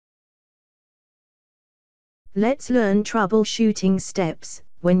Let's learn troubleshooting steps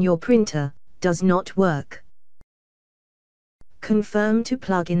when your printer does not work. Confirm to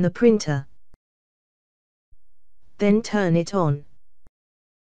plug in the printer. Then turn it on.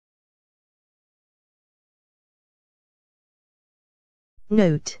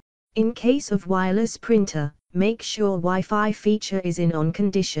 Note: in case of wireless printer, make sure Wi-Fi feature is in on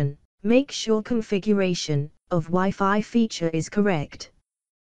condition. Make sure configuration of Wi-Fi feature is correct.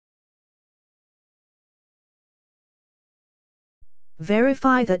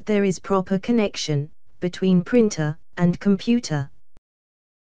 Verify that there is proper connection between printer and computer.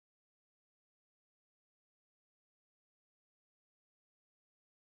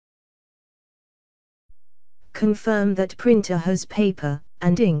 Confirm that printer has paper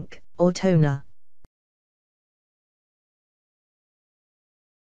and ink or toner.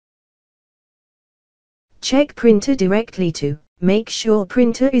 Check printer directly to make sure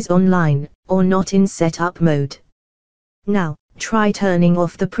printer is online or not in setup mode. Now, try turning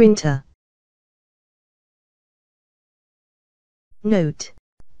off the printer. Note: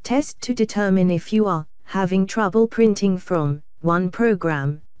 test to determine if you are having trouble printing from one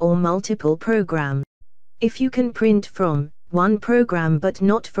program or multiple programs. If you can print from one program but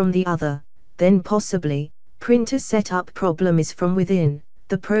not from the other, then possibly printer setup problem is from within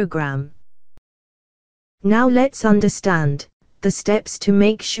the program. Now let's understand the steps to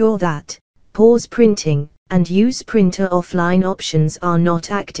make sure that pause printing and use printer offline options are not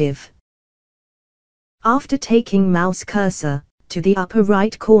active. After taking mouse cursor to the upper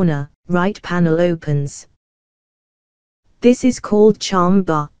right corner, right panel opens. This is called charm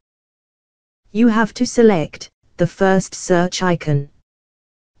bar. You have to select the first search icon.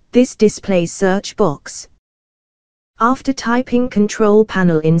 This displays search box. After typing control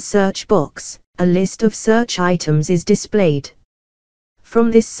panel in search box, a list of search items is displayed.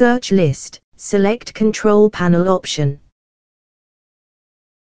 From this search list, select control panel option.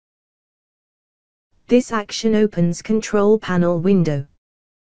 This action opens control panel window.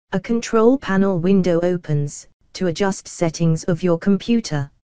 A control panel window opens to adjust settings of your computer.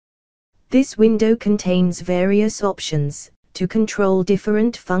 This window contains various options to control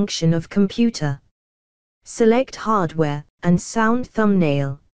different function of computer. Select hardware and sound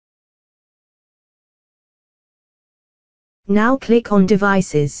thumbnail. Now click on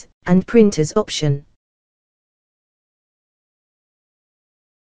devices and printers option.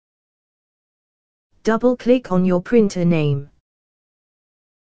 Double-click on your printer name.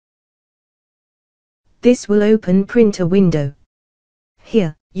 This will open printer window.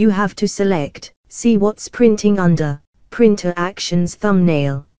 Here, you have to select See what's printing under Printer Actions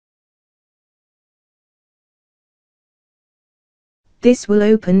thumbnail. This will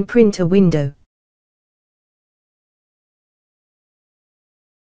open printer window.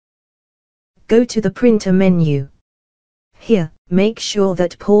 Go to the printer menu. Here, make sure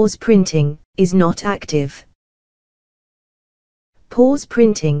that pause printing is not active. Pause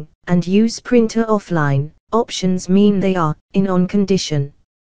printing and use printer offline options mean they are in on condition.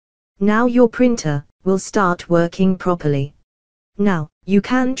 Now your printer will start working properly. Now, you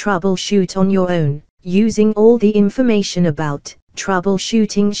can troubleshoot on your own, using all the information about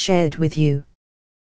troubleshooting shared with you.